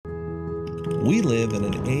We live in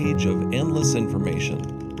an age of endless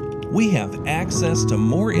information. We have access to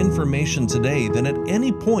more information today than at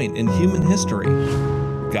any point in human history.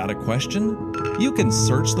 Got a question? You can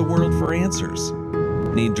search the world for answers.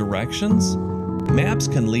 Need directions? Maps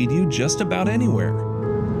can lead you just about anywhere.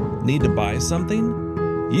 Need to buy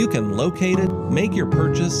something? You can locate it, make your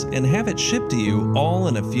purchase, and have it shipped to you all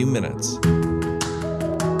in a few minutes.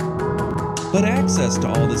 But access to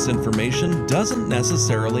all this information doesn't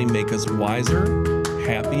necessarily make us wiser,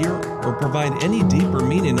 happier, or provide any deeper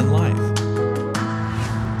meaning in life.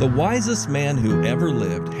 The wisest man who ever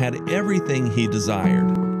lived had everything he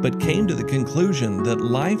desired, but came to the conclusion that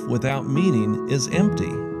life without meaning is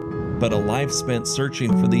empty. But a life spent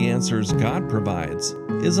searching for the answers God provides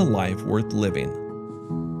is a life worth living.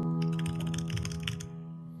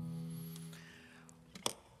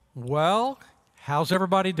 Well, how's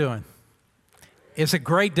everybody doing? It's a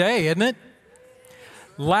great day, isn't it?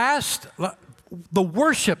 The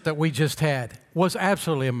worship that we just had was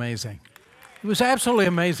absolutely amazing. It was absolutely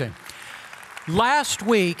amazing. Last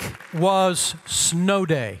week was snow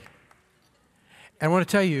day. And I want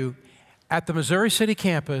to tell you, at the Missouri City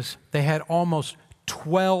campus, they had almost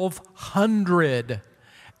 1,200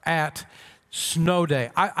 at snow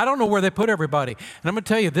day. I don't know where they put everybody. And I'm going to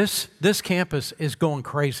tell you, this campus is going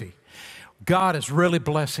crazy. God is really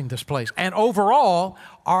blessing this place. And overall,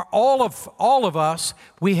 all of us,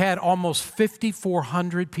 we had almost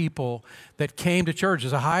 5,400 people that came to church.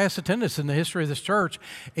 It's the highest attendance in the history of this church,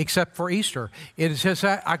 except for Easter. It is just,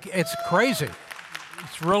 it's crazy.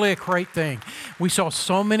 It's really a great thing. We saw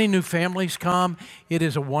so many new families come. It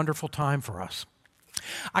is a wonderful time for us.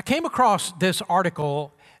 I came across this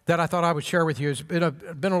article that I thought I would share with you. It's been a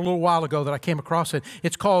little while ago that I came across it.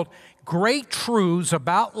 It's called Great Truths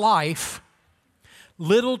About Life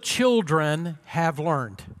Little Children Have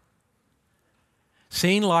Learned.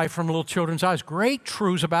 Seeing life from little children's eyes. Great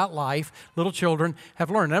truths about life little children have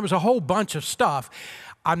learned. And there was a whole bunch of stuff.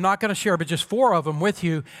 I'm not going to share but just 4 of them with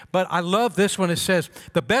you, but I love this one. It says,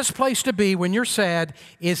 the best place to be when you're sad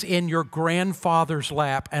is in your grandfather's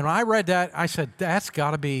lap. And when I read that, I said, this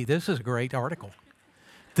is a great article.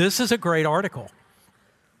 This is a great article.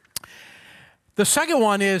 The second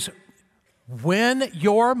one is, when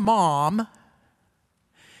your mom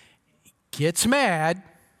gets mad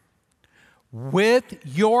with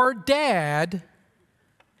your dad,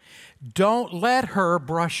 don't let her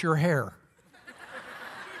brush your hair.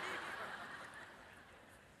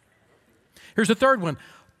 Here's the third one.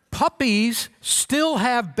 Puppies still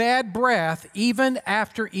have bad breath even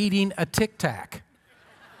after eating a Tic Tac.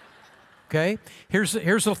 Okay? Here's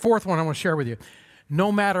the fourth one I want to share with you.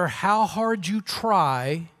 No matter how hard you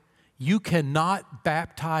try, you cannot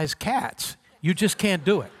baptize cats. You just can't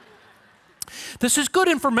do it. This is good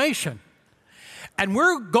information. And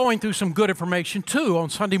we're going through some good information too on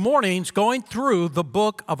Sunday mornings, going through the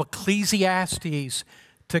book of Ecclesiastes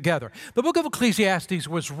together. The book of Ecclesiastes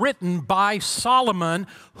was written by Solomon,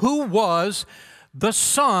 who was the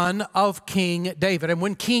son of King David. And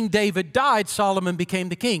when King David died, Solomon became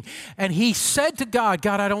the king. And he said to God,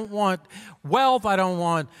 I don't want wealth, I don't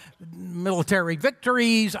want military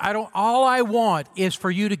victories, all I want is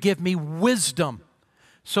for you to give me wisdom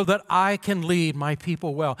so that I can lead my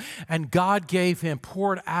people well. And God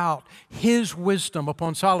poured out his wisdom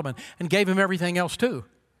upon Solomon and gave him everything else too.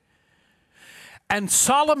 And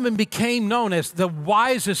Solomon became known as the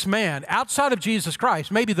wisest man, outside of Jesus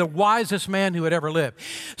Christ, maybe the wisest man who had ever lived.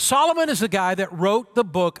 Solomon is the guy that wrote the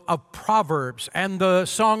book of Proverbs and the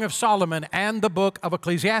Song of Solomon and the book of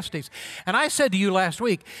Ecclesiastes. And I said to you last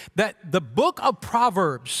week that the book of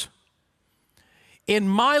Proverbs in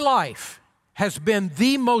my life has been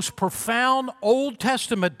the most profound Old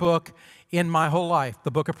Testament book in my whole life,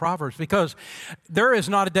 the book of Proverbs, because there is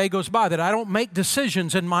not a day goes by that I don't make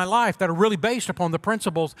decisions in my life that are really based upon the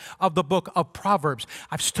principles of the book of Proverbs.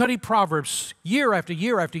 I've studied Proverbs year after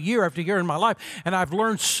year after year after year in my life, and I've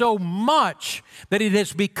learned so much that it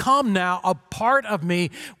has become now a part of me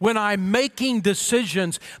when I'm making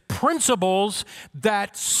decisions, principles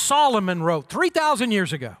that Solomon wrote 3,000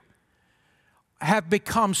 years ago have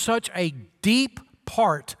become such a deep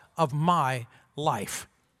part of my life.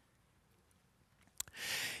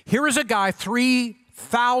 Here is a guy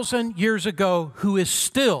 3,000 years ago who is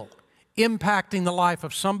still impacting the life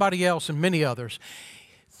of somebody else and many others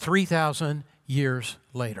 3,000 years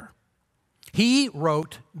later. He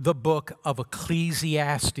wrote the book of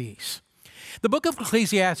Ecclesiastes. The book of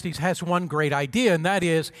Ecclesiastes has one great idea, and that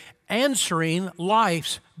is answering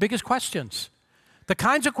life's biggest questions. The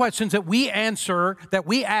kinds of questions that we answer, that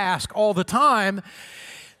we ask all the time.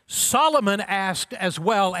 Solomon asked as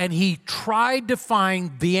well, and he tried to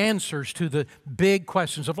find the answers to the big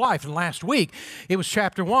questions of life. And last week, it was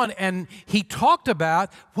chapter 1, and he talked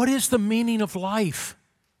about what is the meaning of life?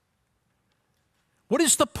 What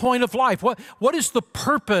is the point of life? What is the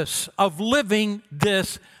purpose of living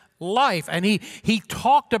this life? And he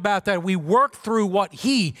talked about that. We worked through what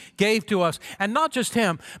he gave to us, and not just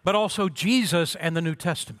him, but also Jesus and the New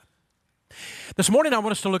Testament. This morning, I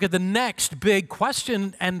want us to look at the next big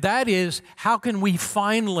question, and that is, how can we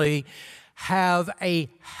finally have a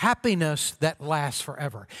happiness that lasts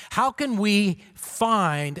forever? How can we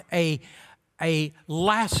find a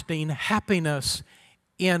lasting happiness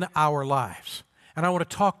in our lives? And I want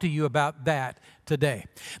to talk to you about that today.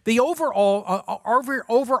 The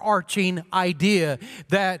overarching idea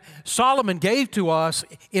that Solomon gave to us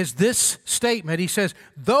is this statement. He says,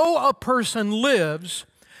 though a person lives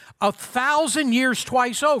 1,000 years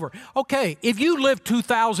twice over. Okay, if you live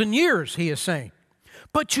 2,000 years, he is saying,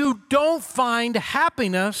 but you don't find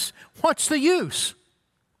happiness, what's the use?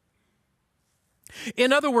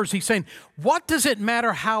 In other words, he's saying, what does it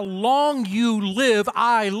matter how long you live,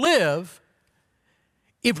 I live,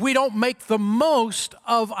 if we don't make the most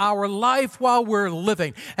of our life while we're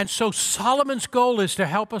living? And so Solomon's goal is to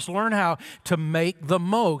help us learn how to make the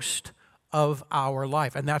most of our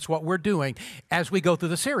life. And that's what we're doing as we go through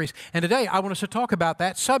the series. And today, I want us to talk about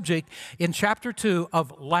that subject in chapter 2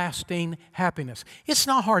 of lasting happiness. It's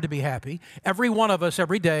not hard to be happy. Every one of us,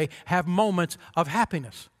 every day, have moments of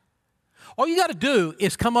happiness. All you got to do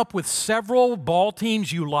is come up with several ball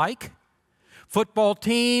teams you like. Football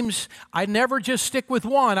teams, I never just stick with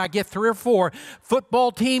one. I get 3 or 4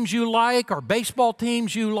 football teams you like, or baseball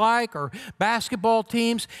teams you like, or basketball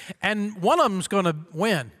teams, and one of them's going to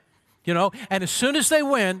win. You know, and as soon as they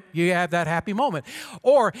win, you have that happy moment.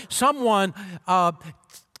 Or someone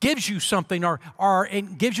gives you something or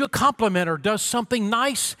gives you a compliment or does something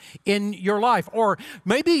nice in your life. Or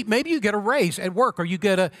maybe you get a raise at work, or you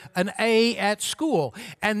get an A at school,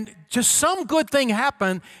 and just some good thing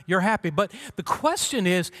happened, you're happy. But the question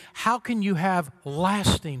is, how can you have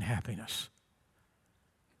lasting happiness?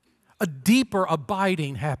 A deeper,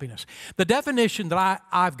 abiding happiness. The definition that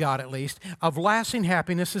I've got, at least, of lasting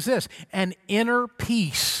happiness is this: an inner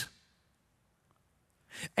peace.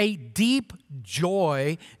 A deep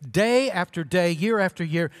joy, day after day, year after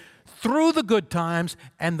year, through the good times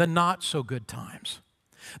and the not so good times.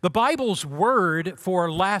 The Bible's word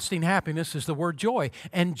for lasting happiness is the word joy.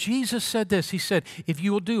 And Jesus said this. He said, if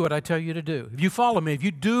you will do what I tell you to do, if you follow me, if you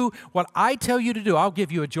do what I tell you to do, I'll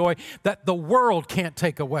give you a joy that the world can't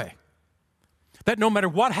take away. That no matter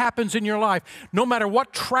what happens in your life, no matter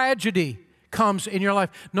what tragedy comes in your life,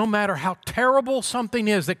 no matter how terrible something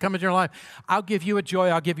is that comes in your life, I'll give you a joy,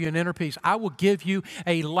 I'll give you an inner peace. I will give you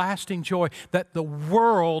a lasting joy that the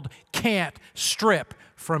world can't strip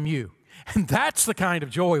from you. And that's the kind of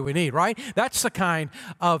joy we need, right? That's the kind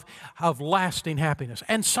of lasting happiness.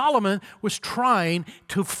 And Solomon was trying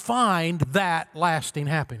to find that lasting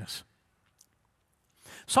happiness.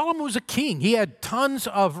 Solomon was a king. He had tons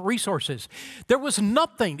of resources. There was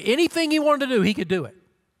nothing, anything he wanted to do, he could do it.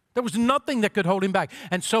 There was nothing that could hold him back.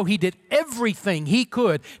 And so he did everything he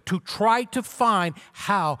could to try to find,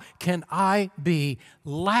 how can I be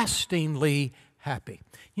lastingly happy?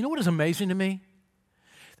 You know what is amazing to me?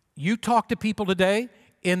 You talk to people today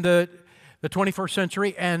in the 21st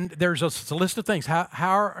century, and there's a list of things. What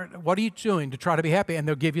are you doing to try to be happy? And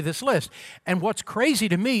they'll give you this list. And what's crazy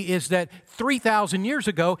to me is that 3,000 years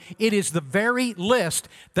ago, it is the very list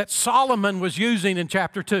that Solomon was using in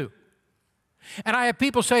chapter 2. And I have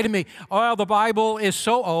people say to me, oh, the Bible is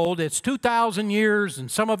so old, it's 2,000 years, and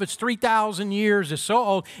some of it's 3,000 years, it's so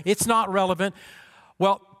old, it's not relevant.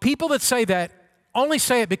 Well, people that say that only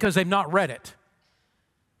say it because they've not read it.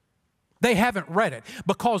 They haven't read it,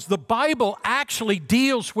 because the Bible actually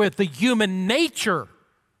deals with the human nature,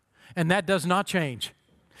 and that does not change.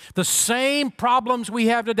 The same problems we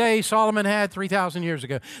have today, Solomon had 3,000 years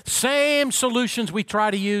ago. Same solutions we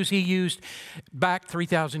try to use, he used back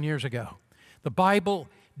 3,000 years ago. The Bible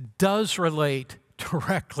does relate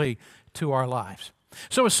directly to our lives.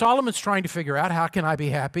 So as Solomon's trying to figure out, how can I be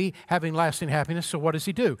happy, having lasting happiness, so what does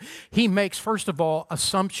he do? He makes, first of all,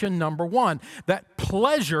 assumption number 1, that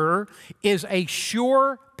pleasure is a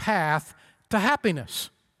sure path to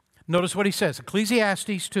happiness. Notice what he says,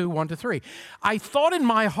 Ecclesiastes 2, 1-3. I thought in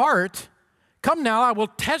my heart, come now, I will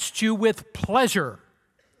test you with pleasure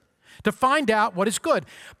to find out what is good.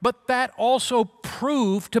 But that also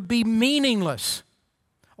proved to be meaningless.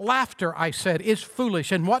 Laughter, I said, is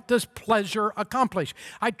foolish, and what does pleasure accomplish?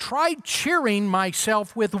 I tried cheering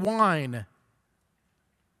myself with wine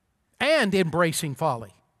and embracing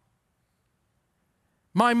folly.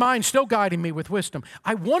 My mind still guiding me with wisdom.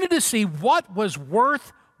 I wanted to see what was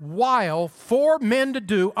worthwhile for men to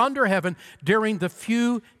do under heaven during the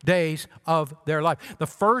few days of their life. The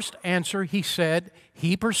first answer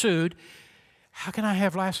he pursued, how can I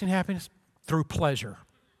have lasting happiness? Through pleasure.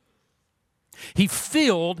 He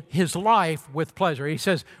filled his life with pleasure. He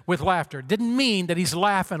says with laughter. It didn't mean that he's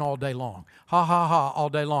laughing all day long. Ha, ha, ha, all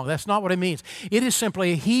day long. That's not what it means. It is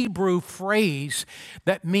simply a Hebrew phrase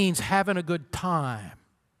that means having a good time,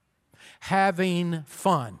 having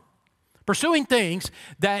fun, pursuing things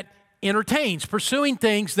that entertains, pursuing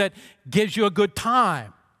things that gives you a good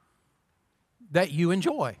time, that you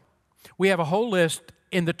enjoy. We have a whole list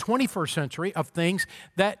in the 21st century of things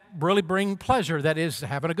that really bring pleasure, that is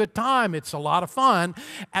having a good time. It's a lot of fun,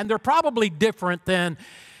 and they're probably different than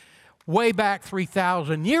way back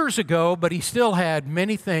 3,000 years ago, but he still had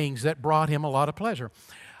many things that brought him a lot of pleasure.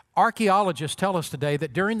 Archaeologists tell us today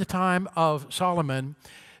that during the time of Solomon,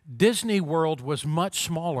 Disney World was much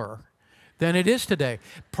smaller than it is today.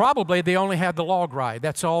 Probably they only had the log ride.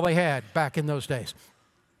 That's all they had back in those days.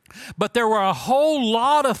 But there were a whole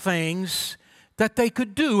lot of things that they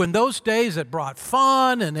could do in those days that brought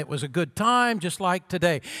fun, and it was a good time, just like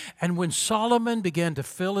today. And when Solomon began to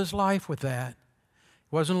fill his life with that, it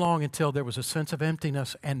wasn't long until there was a sense of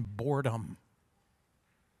emptiness and boredom,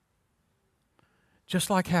 just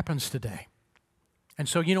like happens today. And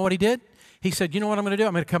so you know what he did? He said, you know what I'm going to do?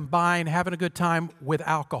 I'm going to combine having a good time with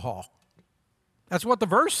alcohol. That's what the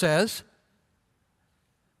verse says.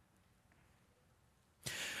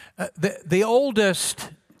 The oldest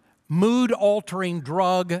mood-altering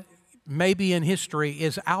drug maybe in history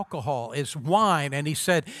is alcohol, is wine. And he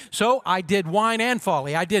said, so I did wine and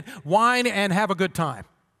folly. I did wine and have a good time.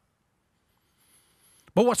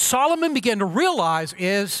 But what Solomon began to realize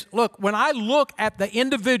is, look, when I look at the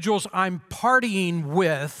individuals I'm partying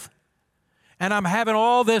with, and I'm having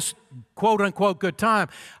all this quote-unquote good time,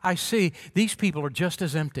 I see these people are just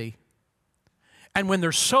as empty. And when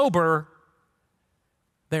they're sober,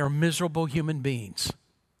 they are miserable human beings.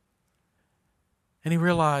 And he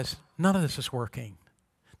realized, none of this is working.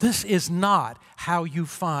 This is not how you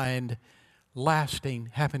find lasting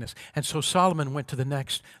happiness. And so Solomon went to the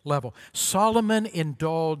next level. Solomon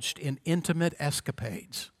indulged in intimate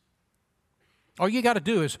escapades. All you got to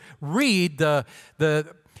do is read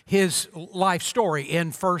his life story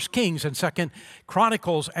in 1 Kings and 2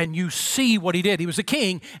 Chronicles, and you see what he did. He was a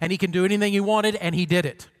king, and he can do anything he wanted, and he did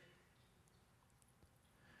it.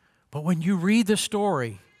 But when you read the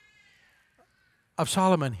story of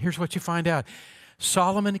Solomon, here's what you find out.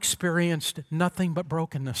 Solomon experienced nothing but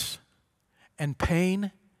brokenness and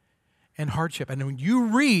pain and hardship. And when you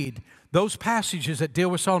read those passages that deal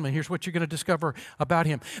with Solomon, here's what you're going to discover about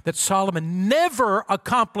him. That Solomon never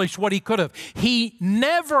accomplished what he could have. He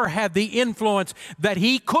never had the influence that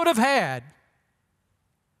he could have had.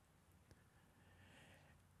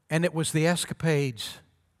 And it was the escapades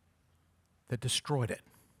that destroyed it.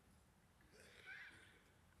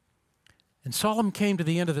 And Solomon came to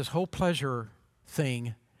the end of this whole pleasure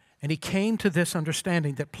thing, and he came to this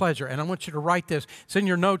understanding that pleasure, and I want you to write this, it's in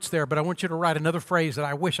your notes there, but I want you to write another phrase that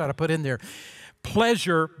I wish I'd have put in there.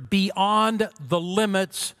 Pleasure beyond the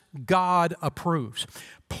limits God approves.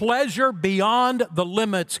 Pleasure beyond the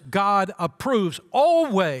limits God approves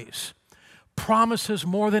always promises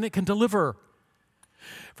more than it can deliver.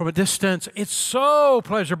 From a distance, it's so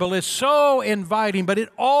pleasurable, it's so inviting, but it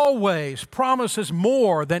always promises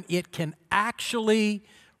more than it can actually,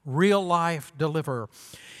 real life, deliver.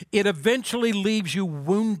 It eventually leaves you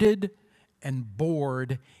wounded and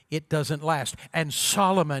bored. It doesn't last. And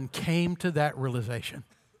Solomon came to that realization.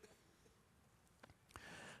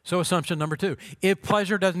 So assumption number 2, if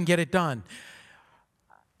pleasure doesn't get it done.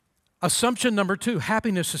 Assumption number 2,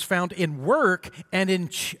 happiness is found in work and in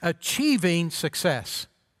achieving success.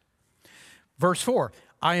 Verse 4,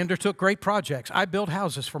 I undertook great projects. I built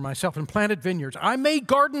houses for myself and planted vineyards. I made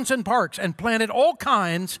gardens and parks and planted all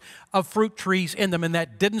kinds of fruit trees in them. And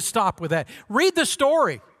that didn't stop with that. Read the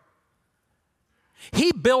story.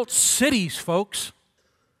 He built cities, folks.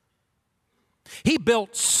 He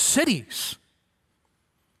built cities.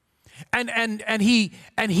 And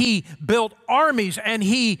he built armies, and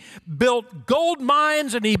he built gold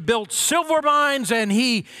mines, and he built silver mines, and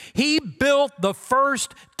he built the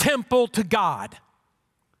first temple to God.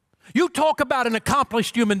 You talk about an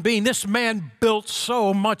accomplished human being. This man built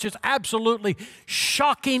so much. It's absolutely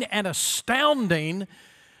shocking and astounding,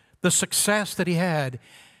 the success that he had.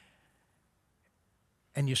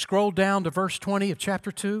 And you scroll down to verse 20 of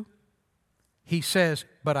chapter 2. He says,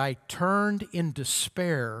 but I turned in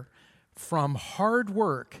despair from hard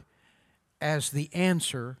work as the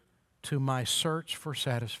answer to my search for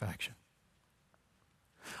satisfaction.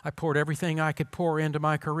 I poured everything I could pour into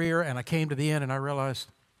my career, and I came to the end and I realized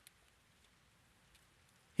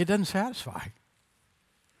it doesn't satisfy.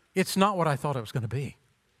 It's not what I thought it was going to be.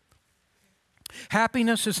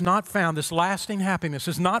 Happiness is not found, this lasting happiness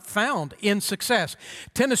is not found in success.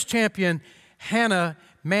 Tennis champion Hana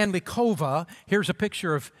Mandlikova, here's a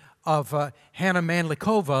picture of Hana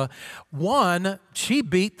Mandlikova. She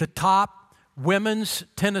beat the top women's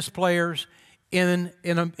tennis players in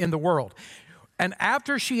the world. And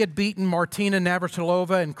after she had beaten Martina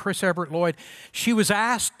Navratilova and Chris Evert Lloyd, she was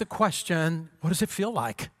asked the question, what does it feel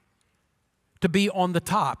like to be on the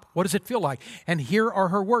top? What does it feel like? And here are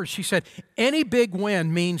her words. She said, any big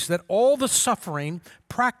win means that all the suffering,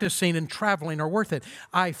 practicing, and traveling are worth it.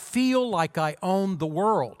 I feel like I own the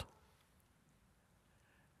world.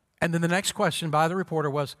 And then the next question by the reporter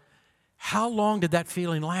was, how long did that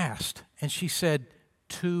feeling last? And she said,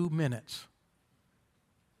 2 minutes.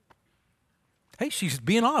 Hey, she's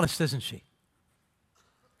being honest, isn't she?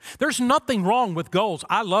 There's nothing wrong with goals.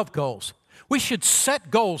 I love goals. We should set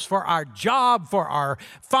goals for our job, for our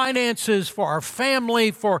finances, for our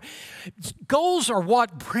family. Goals are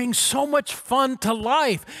what brings so much fun to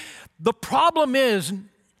life. The problem is,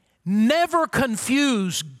 never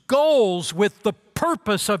confuse goals with the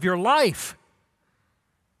purpose of your life.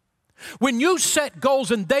 When you set goals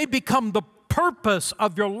and they become the purpose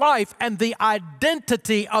of your life and the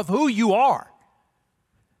identity of who you are,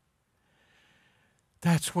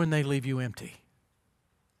 that's when they leave you empty.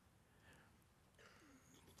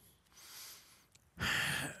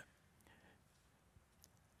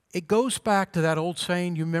 It goes back to that old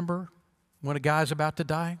saying, you remember, when a guy's about to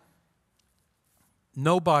die?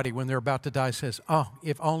 Nobody, when they're about to die, says, oh,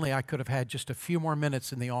 if only I could have had just a few more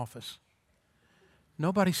minutes in the office.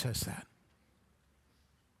 Nobody says that.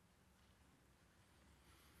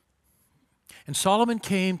 And Solomon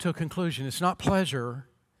came to a conclusion. It's not pleasure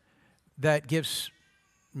that gives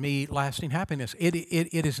me lasting happiness. It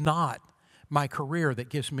is not my career that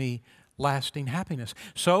gives me lasting happiness.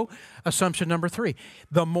 So, assumption number 3,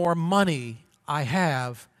 the more money I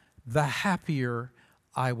have, the happier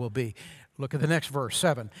I will be. Look at the next verse,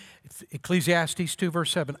 7. Ecclesiastes 2,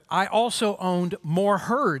 verse 7. I also owned more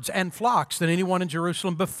herds and flocks than anyone in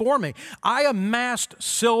Jerusalem before me. I amassed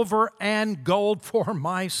silver and gold for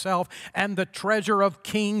myself and the treasure of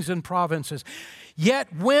kings and provinces.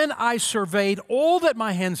 Yet when I surveyed all that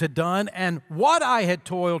my hands had done and what I had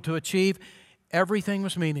toiled to achieve, everything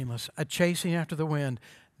was meaningless, a chasing after the wind.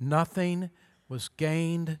 Nothing was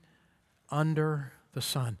gained under the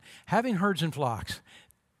sun. Having herds and flocks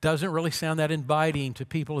doesn't really sound that inviting to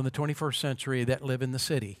people in the 21st century that live in the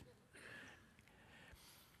city.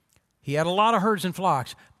 He had a lot of herds and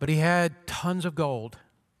flocks, but he had tons of gold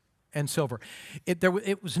and silver.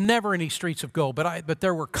 It was never any streets of gold, but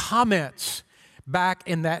there were comments back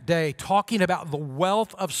in that day talking about the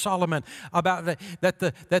wealth of Solomon, about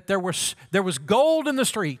that there was gold in the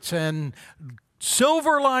streets and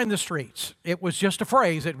silver lined the streets. It was just a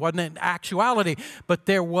phrase. It wasn't an actuality, but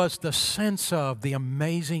there was the sense of the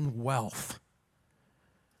amazing wealth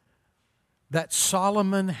that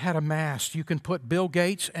Solomon had amassed. You can put Bill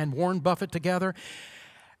Gates and Warren Buffett together,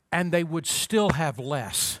 and they would still have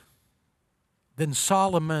less than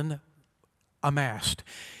Solomon amassed.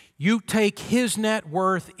 You take his net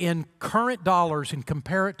worth in current dollars and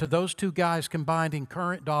compare it to those two guys combined in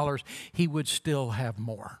current dollars, he would still have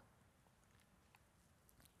more.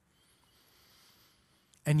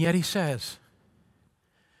 And yet he says,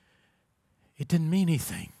 it didn't mean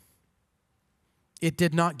anything. It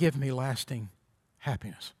did not give me lasting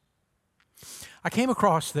happiness. I came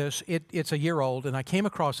across this, it's a year old, and I came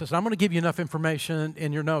across this, and I'm going to give you enough information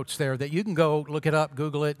in your notes there that you can go look it up,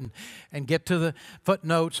 Google it, and get to the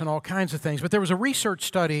footnotes and all kinds of things. But there was a research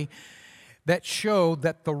study that showed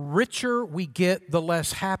that the richer we get, the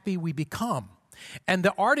less happy we become. And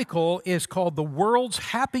the article is called The World's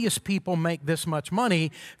Happiest People Make This Much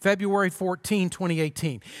Money, February 14,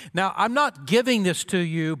 2018. Now, I'm not giving this to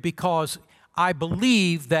you because I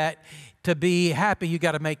believe that to be happy, you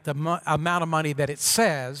got to make the amount of money that it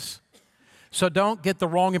says. So don't get the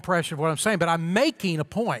wrong impression of what I'm saying, but I'm making a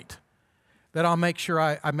point that I'll make sure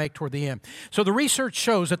I make toward the end. So the research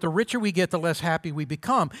shows that the richer we get, the less happy we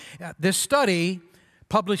become. This study,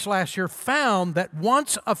 published last year, found that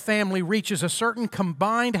once a family reaches a certain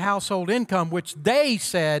combined household income, which they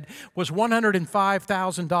said was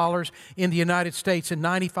 $105,000 in the United States and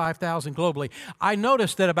 $95,000 globally. I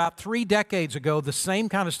noticed that about 3 decades ago, the same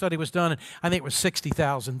kind of study was done, and I think it was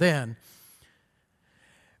 $60,000 then,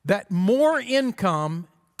 that more income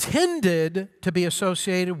tended to be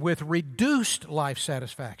associated with reduced life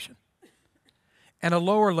satisfaction. and a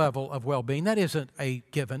lower level of well-being. That isn't a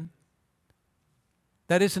given.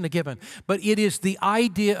 That isn't a given. But it is the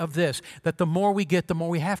idea of this, that the more we get, the more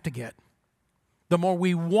we have to get. The more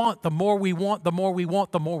we want, the more we want, the more we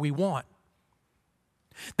want, the more we want.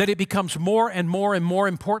 That it becomes more and more and more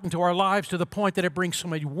important to our lives, to the point that it brings so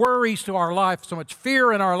many worries to our life, so much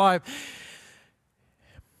fear in our life,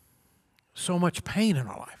 so much pain in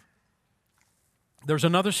our life. There's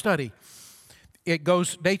another study. It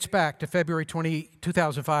dates back to February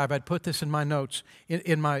 2005. I'd put this in my notes,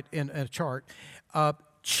 in a chart.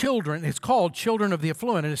 Children, it's called Children of the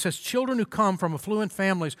Affluent, and it says children who come from affluent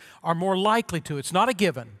families are more likely to, it's not a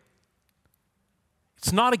given,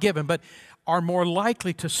 but are more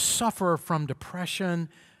likely to suffer from depression,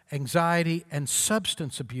 anxiety, and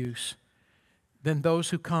substance abuse than those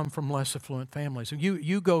who come from less affluent families. And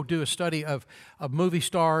you go do a study of movie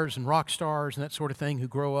stars and rock stars and that sort of thing who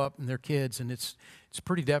grow up and their kids, and it's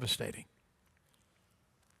pretty devastating.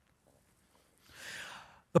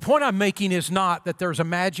 The point I'm making is not that there's a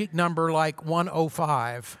magic number like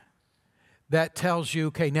 105 that tells you,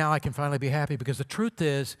 okay, now I can finally be happy, because the truth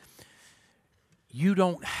is, you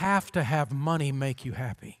don't have to have money make you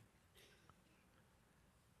happy.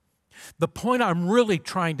 The point I'm really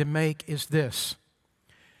trying to make is this,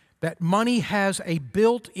 that money has a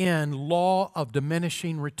built-in law of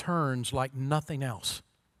diminishing returns like nothing else,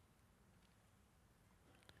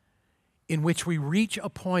 in which we reach a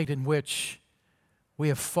point in which we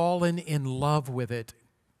have fallen in love with it,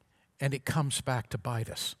 and it comes back to bite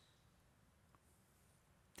us.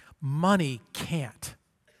 Money can't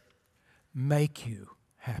make you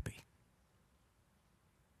happy.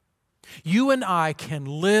 You and I can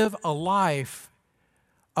live a life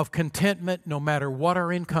of contentment no matter what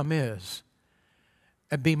our income is,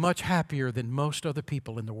 and be much happier than most other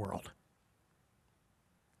people in the world.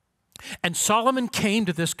 And Solomon came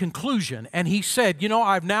to this conclusion, and he said,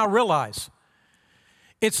 I've now realized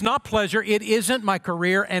it's not pleasure, it isn't my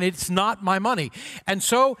career, and it's not my money. And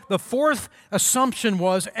so the fourth assumption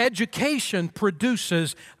was education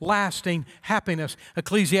produces lasting happiness.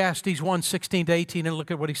 Ecclesiastes 1:16-18, and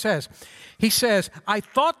look at what he says. He says, I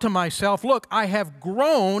thought to myself, look, I have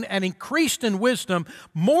grown and increased in wisdom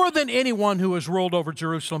more than anyone who has ruled over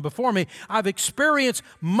Jerusalem before me. I've experienced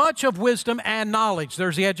much of wisdom and knowledge.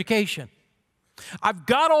 There's the education. I've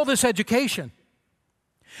got all this education.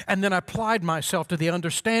 And then I applied myself to the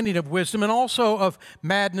understanding of wisdom and also of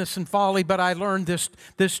madness and folly, but I learned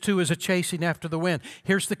this too is a chasing after the wind.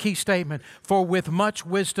 Here's the key statement. For with much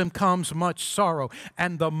wisdom comes much sorrow.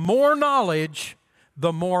 And the more knowledge,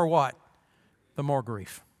 the more what? The more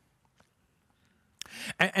grief.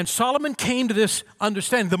 And Solomon came to this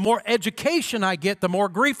understanding. The more education I get, the more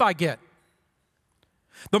grief I get.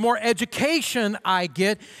 The more education I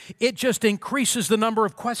get, it just increases the number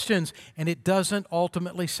of questions, and it doesn't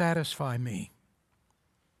ultimately satisfy me.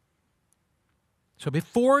 So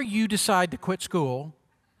before you decide to quit school,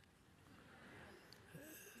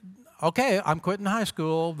 okay, I'm quitting high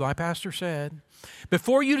school, my pastor said.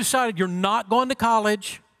 Before you decided you're not going to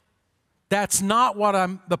college, that's not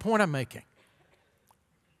the point I'm making.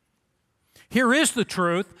 Here is the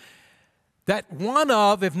truth. That one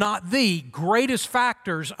of, if not the greatest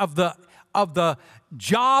factors of the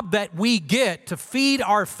job that we get to feed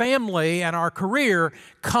our family and our career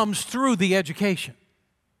comes through the education.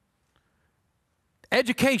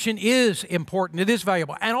 Education is important. It is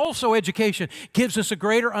valuable. And also education gives us a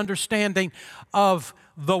greater understanding of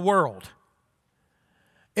the world.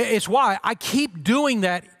 It's why I keep doing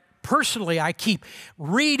that. Personally, I keep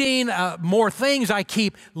reading more things. I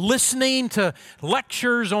keep listening to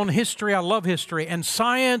lectures on history. I love history and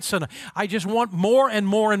science, and I just want more and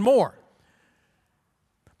more and more.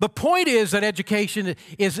 The point is that education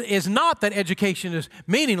is not that education is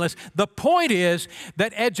meaningless. The point is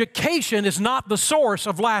that education is not the source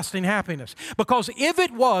of lasting happiness. Because if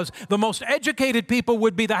it was, the most educated people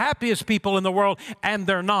would be the happiest people in the world, and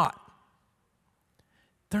they're not.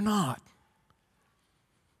 They're not.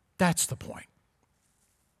 That's the point.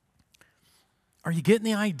 Are you getting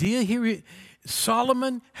the idea here?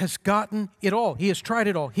 Solomon has gotten it all. He has tried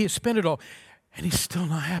it all. He has spent it all. And he's still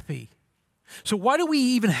not happy. So why do we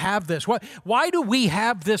even have this? Why do we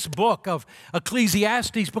have this book of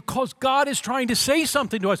Ecclesiastes? Because God is trying to say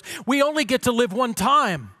something to us. We only get to live one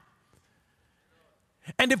time.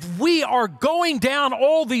 And if we are going down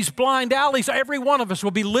all these blind alleys, every one of us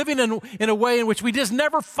will be living in a way in which we just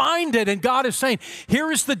never find it. And God is saying,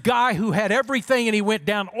 here is the guy who had everything, and he went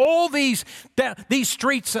down all these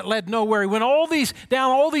streets that led nowhere. He went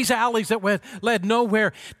down all these alleys that led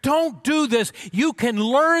nowhere. Don't do this. You can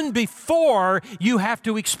learn before you have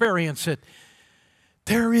to experience it.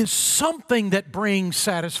 There is something that brings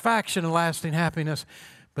satisfaction and lasting happiness,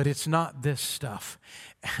 but it's not this stuff.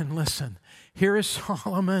 And listen, here is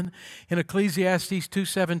Solomon in Ecclesiastes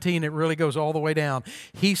 2:17. It really goes all the way down.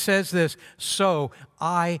 He says this, "So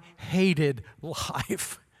I hated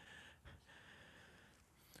life,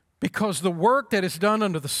 because the work that is done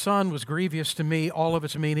under the sun was grievous to me, all of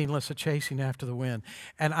it's meaningless, a chasing after the wind."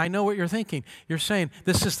 And I know what you're thinking. You're saying,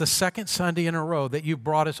 this is the second Sunday in a row that you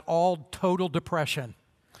brought us all total depression.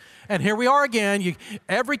 And here we are again.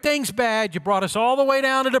 Everything's bad. You brought us all the way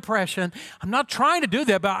down to depression. I'm not trying to do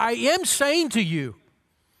that, but I am saying to you,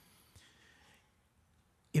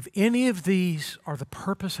 if any of these are the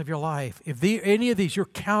purpose of your life, if any of these you're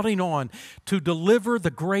counting on to deliver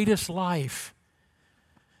the greatest life,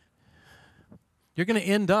 you're going to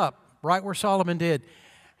end up right where Solomon did.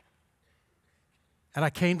 And I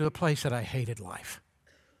came to the place that I hated life.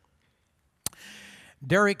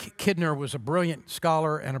 Derek Kidner was a brilliant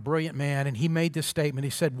scholar and a brilliant man, and he made this statement. He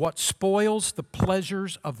said, "What spoils the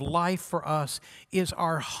pleasures of life for us is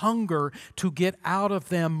our hunger to get out of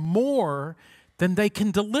them more than they can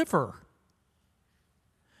deliver.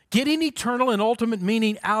 Getting eternal and ultimate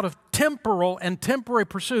meaning out of temporal and temporary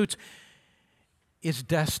pursuits is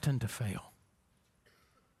destined to fail."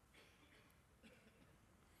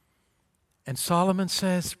 And Solomon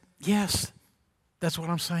says, yes, that's what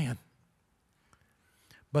I'm saying.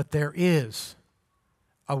 But there is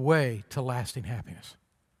a way to lasting happiness.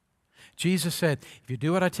 Jesus said, if you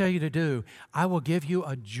do what I tell you to do, I will give you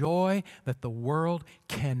a joy that the world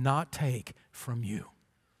cannot take from you.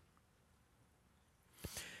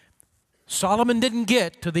 Solomon didn't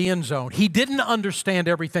get to the end zone. He didn't understand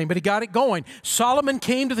everything, but he got it going. Solomon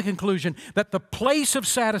came to the conclusion that the place of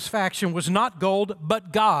satisfaction was not gold,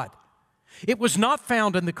 but God. It was not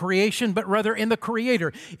found in the creation, but rather in the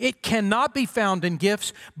Creator. It cannot be found in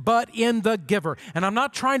gifts, but in the giver. And I'm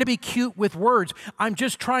not trying to be cute with words. I'm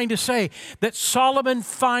just trying to say that Solomon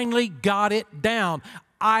finally got it down.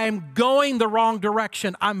 I'm going the wrong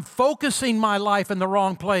direction. I'm focusing my life in the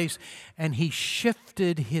wrong place. And he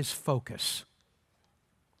shifted his focus.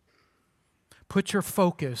 Put your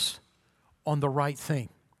focus on the right thing.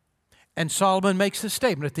 And Solomon makes this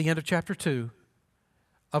statement at the end of chapter 2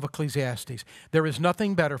 of Ecclesiastes. There is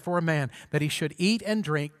nothing better for a man that he should eat and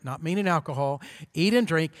drink, not meaning alcohol, eat and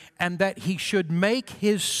drink, and that he should make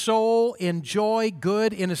his soul enjoy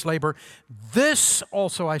good in his labor. This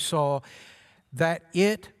also I saw, that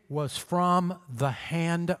it was from the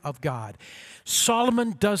hand of God.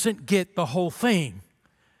 Solomon doesn't get the whole thing,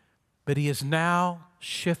 but he is now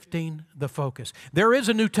shifting the focus. There is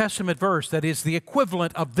a New Testament verse that is the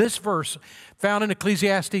equivalent of this verse found in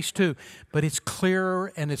Ecclesiastes 2, but it's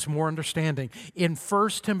clearer and it's more understanding. In 1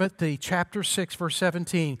 Timothy chapter 6, verse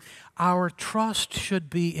 17, our trust should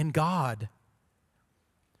be in God,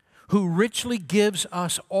 who richly gives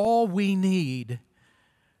us all we need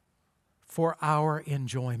for our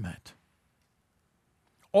enjoyment.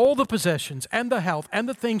 All the possessions and the health and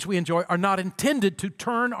the things we enjoy are not intended to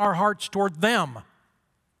turn our hearts toward them,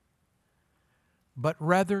 but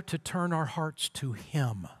rather to turn our hearts to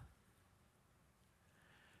Him.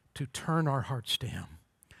 To turn our hearts to Him.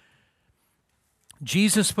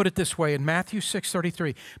 Jesus put it this way in Matthew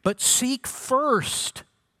 6:33, but seek first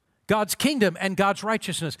God's kingdom and God's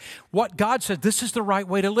righteousness. What God said, this is the right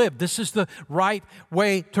way to live. This is the right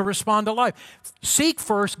way to respond to life. Seek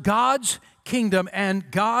first God's kingdom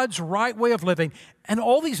and God's right way of living, and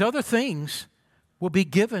all these other things will be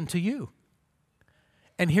given to you.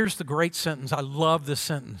 And here's the great sentence. I love this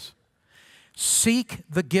sentence. Seek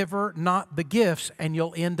the giver, not the gifts, and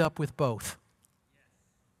you'll end up with both.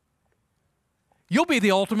 You'll be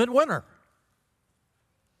the ultimate winner.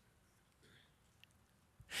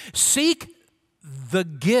 Seek the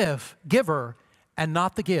giver and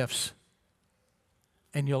not the gifts,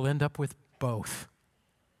 and you'll end up with both.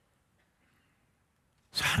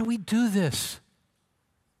 So how do we do this?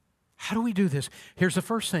 How do we do this? Here's the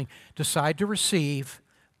first thing. Decide to receive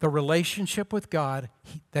the relationship with God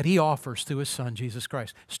that He offers through His Son, Jesus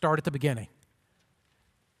Christ. Start at the beginning.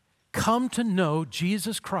 Come to know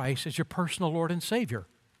Jesus Christ as your personal Lord and Savior.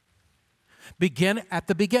 Begin at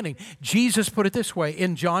the beginning. Jesus put it this way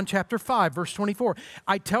in John chapter 5, verse 24.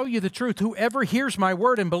 I tell you the truth, whoever hears my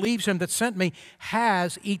word and believes Him that sent me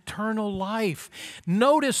has eternal life.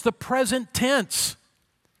 Notice the present tense.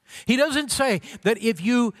 He doesn't say that if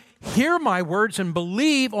you hear my words and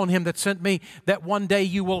believe on Him that sent me, that one day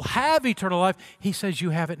you will have eternal life. He says you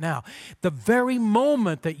have it now. The very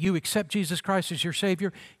moment that you accept Jesus Christ as your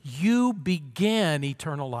Savior, you begin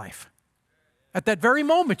eternal life. At that very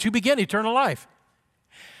moment, you begin eternal life.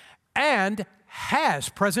 And has,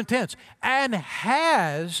 present tense, and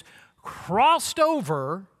has crossed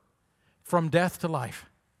over from death to life.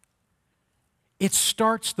 It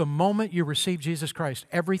starts the moment you receive Jesus Christ.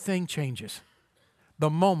 Everything changes the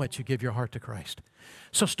moment you give your heart to Christ.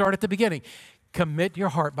 So start at the beginning. Commit your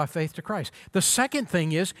heart by faith to Christ. The second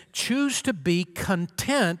thing is choose to be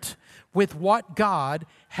content with what God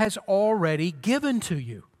has already given to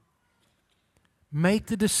you. Make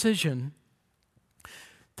the decision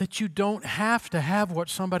that you don't have to have what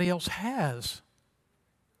somebody else has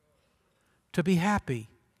to be happy.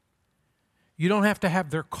 You don't have to have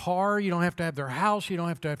their car, you don't have to have their house, you don't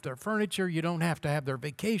have to have their furniture, you don't have to have their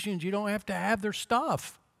vacations, you don't have to have their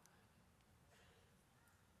stuff.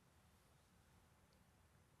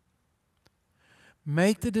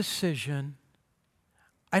 Make the decision,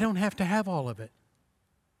 I don't have to have all of it.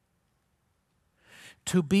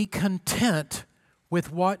 To be content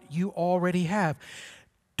with what you already have.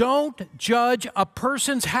 Don't judge a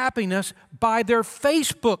person's happiness by their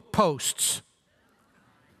Facebook posts.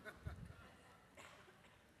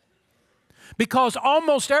 Because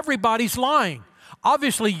almost everybody's lying.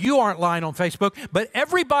 Obviously, you aren't lying on Facebook, but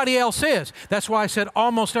everybody else is. That's why I said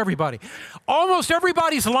almost everybody. Almost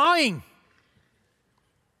everybody's lying.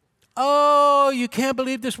 Oh, you can't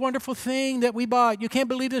believe this wonderful thing that we bought. You can't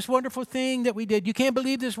believe this wonderful thing that we did. You can't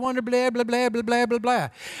believe this wonder blah, blah, blah, blah, blah, blah, blah.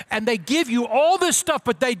 And they give you all this stuff,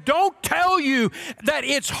 but they don't tell you that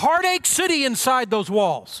it's heartache city inside those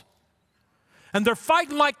walls. And they're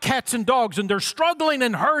fighting like cats and dogs, and they're struggling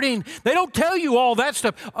and hurting. They don't tell you all that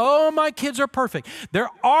stuff. Oh, my kids are perfect. There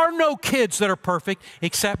are no kids that are perfect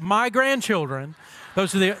except my grandchildren.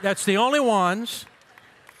 That's the only ones.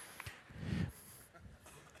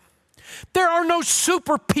 There are no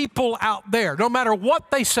super people out there, no matter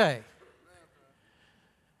what they say.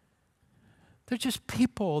 They're just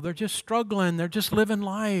people. They're just struggling. They're just living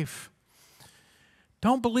life.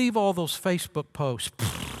 Don't believe all those Facebook posts.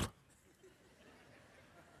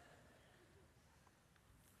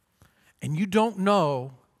 And you don't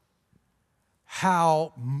know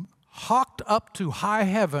how hocked up to high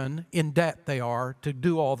heaven in debt they are to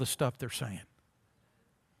do all the stuff they're saying.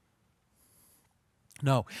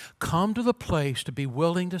 No, come to the place to be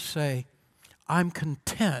willing to say, I'm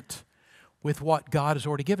content with what God has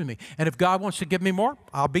already given me. And if God wants to give me more,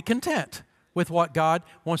 I'll be content with what God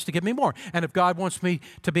wants to give me more. And if God wants me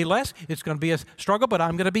to be less, it's going to be a struggle, but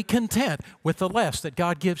I'm going to be content with the less that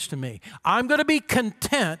God gives to me. I'm going to be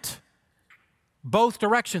content both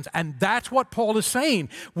directions. And that's what Paul is saying.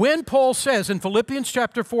 When Paul says in Philippians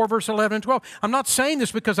chapter 4, verse 11 and 12, I'm not saying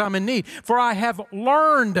this because I'm in need, for I have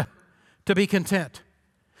learned to be content.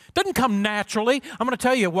 It doesn't come naturally. I'm going to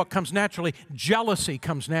tell you what comes naturally. Jealousy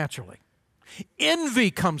comes naturally.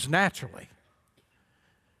 Envy comes naturally.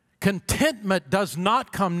 Contentment does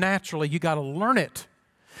not come naturally. You got to learn it.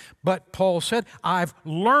 But Paul said, I've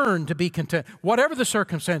learned to be content. Whatever the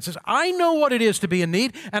circumstances, I know what it is to be in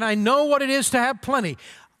need, and I know what it is to have plenty.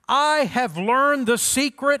 I have learned the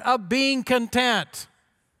secret of being content.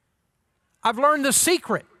 I've learned the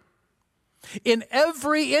secret. In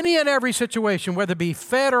any and every situation, whether it be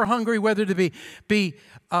fed or hungry, whether to be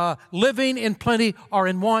living in plenty or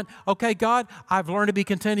in want. Okay, God, I've learned to be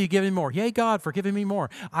content if you give me more. Yay, God, for giving me more.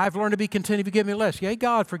 I've learned to be content if you give me less. Yay,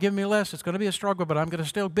 God, for giving me less. It's going to be a struggle, but I'm going to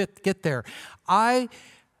still get there. I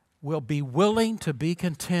will be willing to be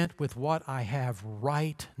content with what I have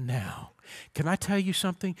right now. Can I tell you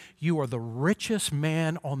something? You are the richest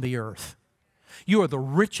man on the earth. You are the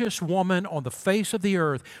richest woman on the face of the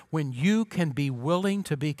earth when you can be willing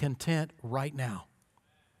to be content right now.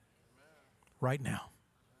 Right now.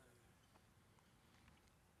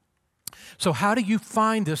 So how do you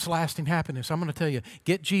find this lasting happiness? I'm going to tell you,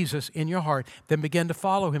 get Jesus in your heart, then begin to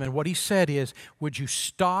follow Him. And what He said is, would you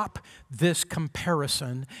stop this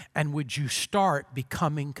comparison and would you start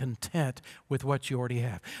becoming content with what you already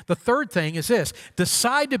have? The third thing is this,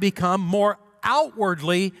 decide to become more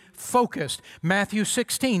outwardly focused. Matthew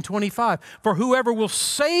 16:25. For whoever will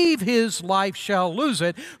save his life shall lose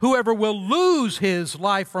it. Whoever will lose his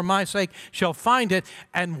life for my sake shall find it.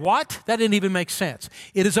 And what? That didn't even make sense.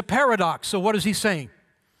 It is a paradox. So what is he saying?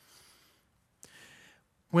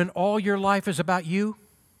 When all your life is about you,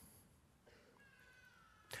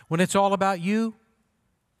 when it's all about you,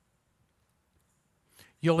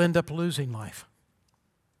 you'll end up losing life.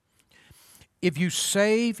 If you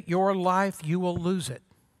save your life, you will lose it.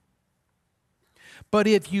 But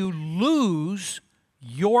if you lose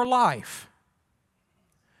your life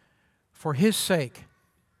for His sake,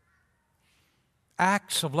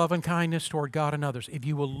 acts of love and kindness toward God and others, if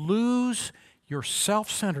you will lose your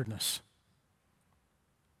self-centeredness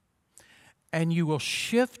and you will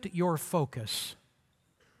shift your focus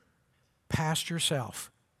past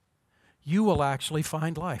yourself, you will actually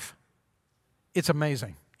find life. It's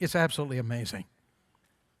amazing. It's absolutely amazing.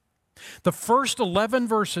 The first 11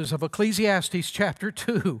 verses of Ecclesiastes chapter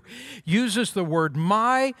 2 uses the word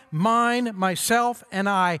my, mine, myself, and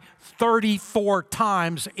I 34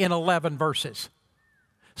 times in 11 verses.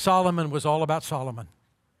 Solomon was all about Solomon.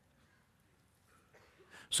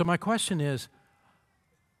 So my question is,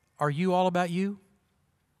 are you all about you?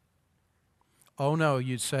 Oh no,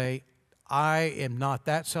 you'd say, I am not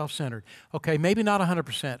that self-centered. Okay, maybe not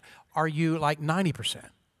 100%. Are you like 90%?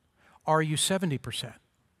 Are you 70%?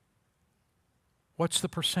 What's the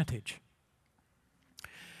percentage?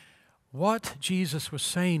 What Jesus was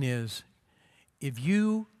saying is, if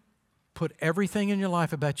you put everything in your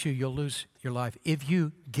life about you, you'll lose your life. If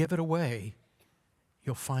you give it away,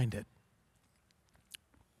 you'll find it.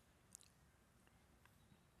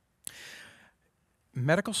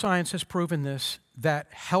 Medical science has proven this, that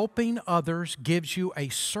helping others gives you a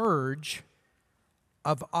surge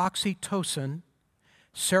of oxytocin,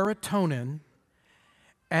 serotonin,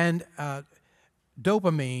 and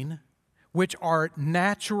dopamine, which are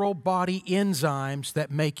natural body enzymes that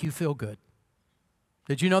make you feel good.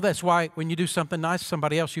 Did you know that's why when you do something nice to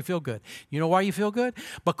somebody else, you feel good? You know why you feel good?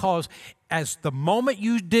 Because as the moment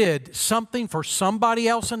you did something for somebody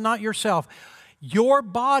else and not yourself, your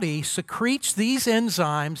body secretes these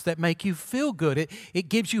enzymes that make you feel good. It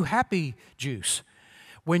gives you happy juice.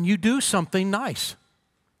 When you do something nice,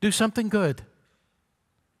 do something good.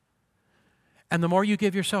 And the more you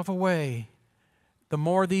give yourself away, the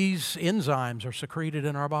more these enzymes are secreted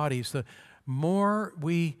in our bodies, the more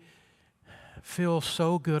we feel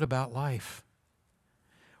so good about life.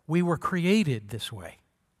 We were created this way.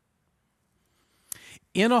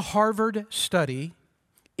 In a Harvard study,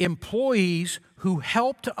 employees who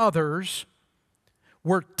helped others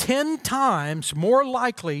were 10 times more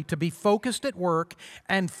likely to be focused at work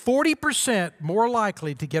and 40% more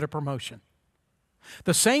likely to get a promotion.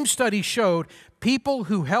 The same study showed people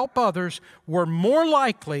who help others were more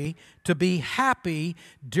likely to be happy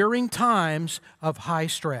during times of high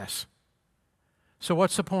stress. So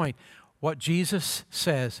what's the point? What Jesus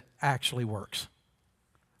says actually works.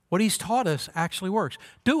 What He's taught us actually works.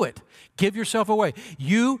 Do it. Give yourself away.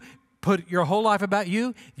 You put your whole life about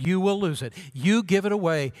you, you will lose it. You give it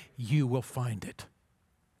away, you will find it.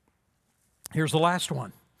 Here's the last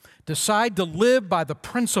one. Decide to live by the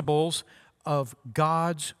principles of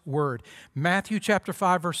God's Word. Matthew chapter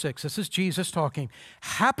 5, verse 6. This is Jesus talking.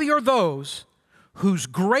 Happy are those whose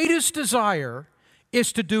greatest desire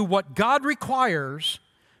is to do what God requires,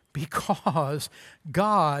 because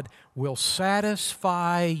God will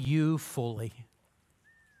satisfy you fully.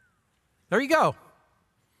 There you go.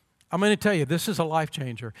 I'm going to tell you, this is a life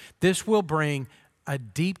changer. This will bring a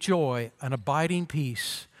deep joy, an abiding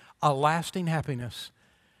peace, a lasting happiness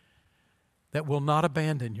that will not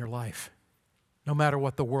abandon your life, no matter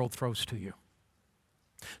what the world throws to you.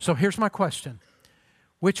 So here's my question.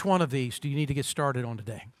 Which one of these do you need to get started on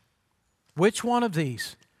today? Which one of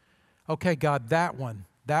these? Okay, God, that one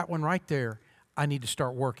right there, I need to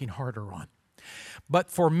start working harder on. But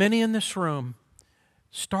for many in this room,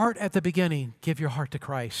 start at the beginning, give your heart to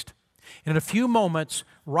Christ. In a few moments,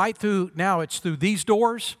 right through, now it's through these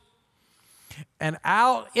doors, and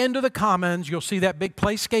out into the commons, you'll see that big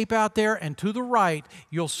playscape out there, and to the right,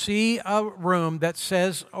 you'll see a room that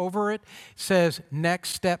says over it, says Next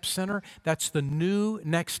Step Center. That's the new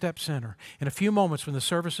Next Step Center. In a few moments when the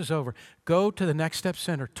service is over, go to the Next Step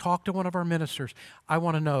Center, talk to one of our ministers. I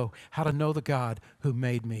want to know how to know the God who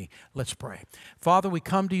made me. Let's pray. Father, we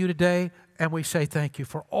come to you today, and we say thank you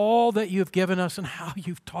for all that you've given us and how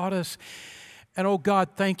you've taught us. And oh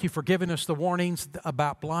God, thank you for giving us the warnings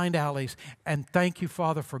about blind alleys. And thank you,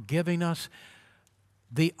 Father, for giving us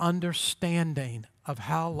the understanding of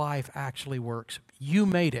how life actually works. You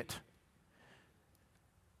made it.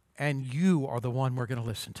 And you are the one we're going to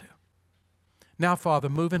listen to. Now, Father,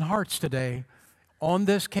 move in hearts today on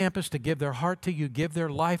this campus to give their heart to you, give their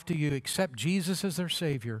life to you, accept Jesus as their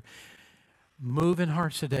Savior. Move in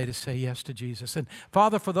hearts today to say yes to Jesus. And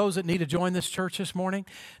Father, for those that need to join this church this morning,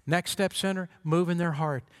 Next Step Center, move in their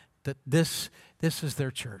heart that this is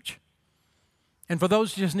their church. And for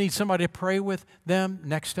those who just need somebody to pray with them,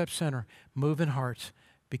 Next Step Center, move in hearts.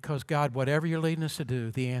 Because God, whatever you're leading us to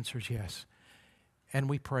do, the answer is yes. And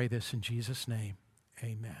we pray this in Jesus' name.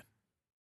 Amen.